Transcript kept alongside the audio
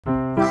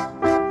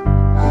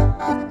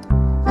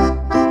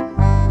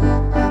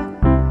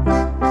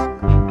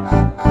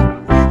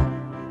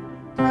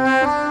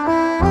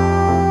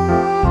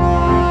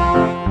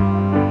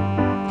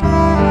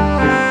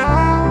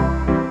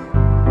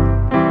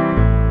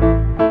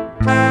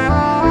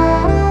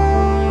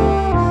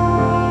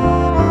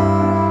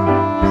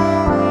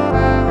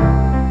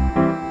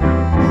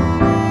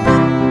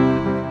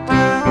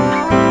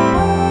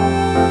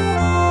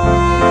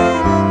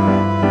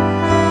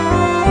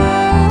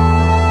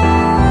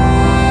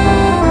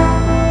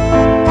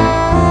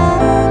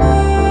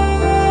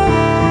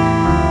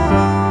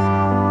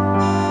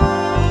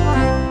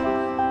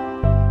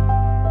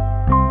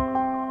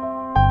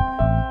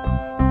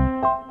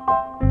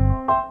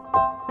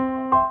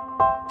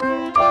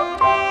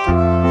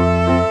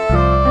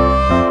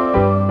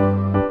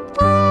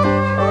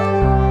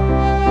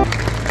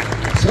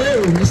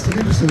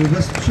So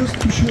that's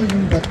just to show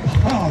you that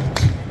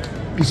art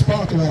is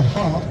part of our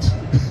heart.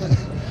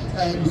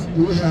 And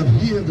we have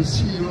here the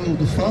CEO,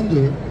 the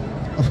founder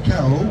of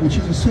Caro, which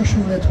is a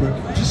social network,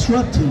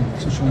 disrupting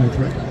social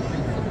network.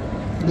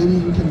 Maybe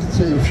you can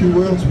say a few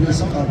words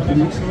with our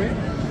colleagues.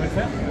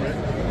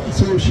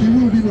 So she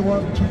will be the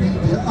one to be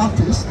the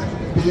artist,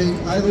 being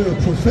either a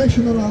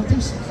professional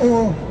artist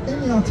or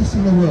any artist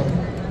in the world.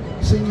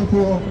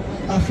 Singapore,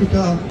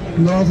 Africa,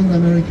 Northern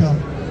America,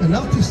 an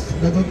artist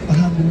that don't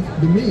have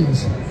the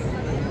means.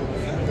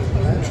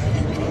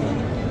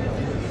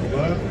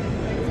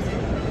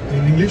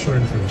 In English or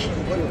in French?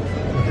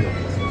 Okay.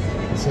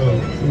 So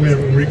we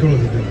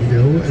recorded the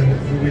video and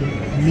we will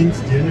mint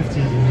the NFT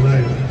in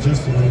live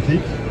just in one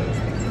click,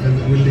 and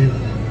we'll leave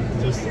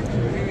just.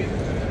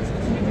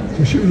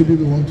 So she will be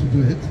the one to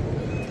do it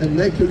and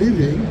make a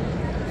living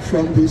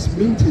from this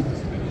minted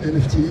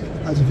NFT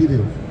as a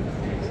video.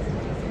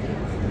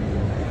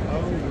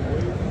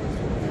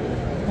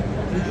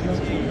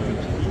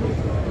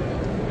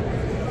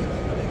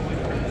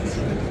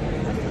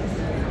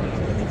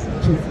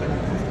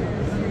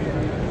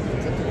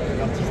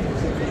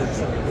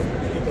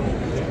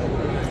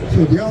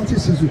 So the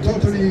artist is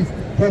totally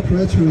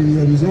proprietary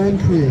of his own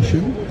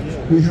creation.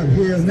 We have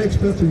here an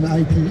expert in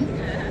IP,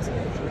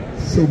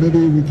 so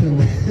maybe we can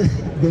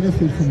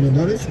benefit from your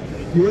knowledge.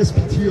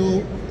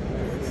 USPTO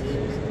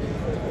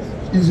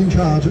is in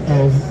charge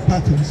of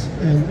patents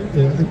and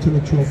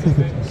intellectual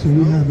property. So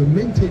we have a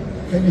minted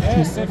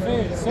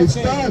NFT. It's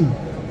done!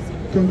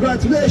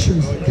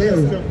 Congratulations,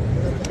 Caro.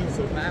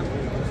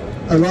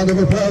 A round of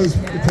applause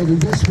for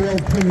this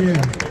world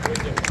premiere.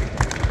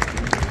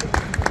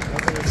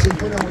 C'est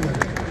phénoménal.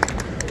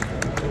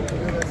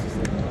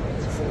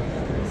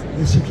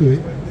 Merci Chloé.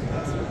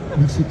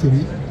 Merci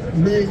Tony.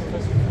 Mais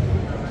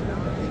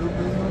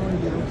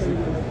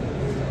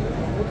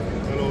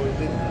alors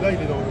là il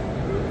est dans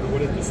le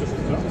wallet de ce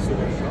wallet-là.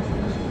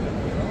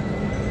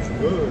 Je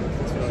peux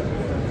transférer.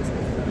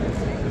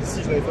 Si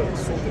je l'avais fait avec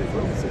son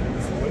téléphone, c'est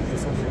son wallet de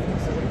son téléphone.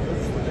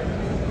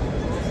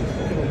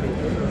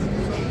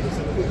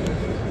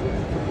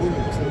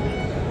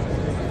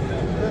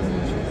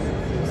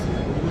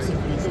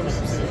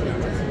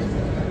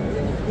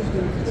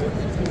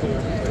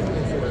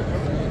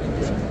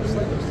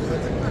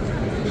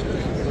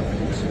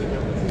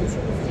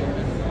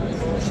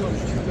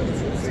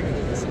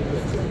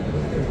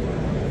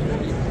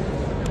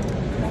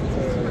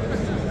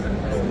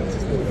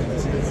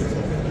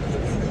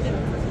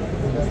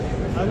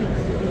 Ah oui.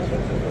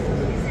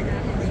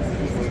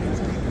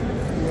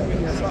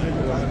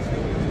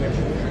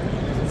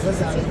 Ça,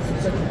 ça arrive.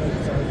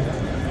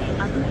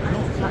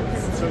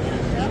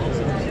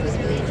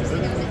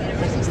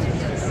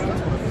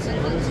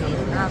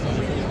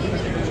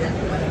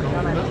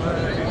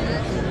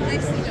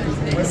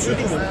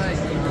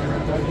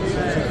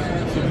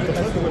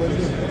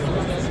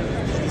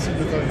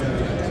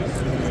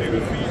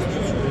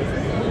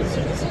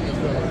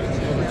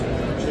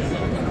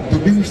 the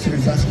minister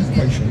is asking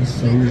questions,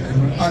 so we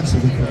will answer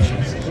the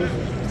questions.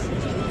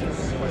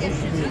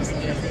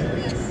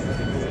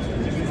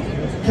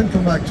 Can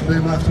come back to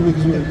them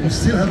afterwards. We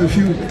still have a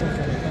few.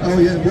 Oh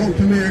yeah, world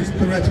premiere,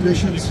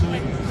 congratulations.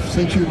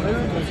 Thank you.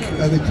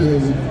 Avec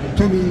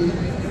Tommy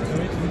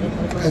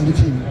and the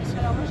team.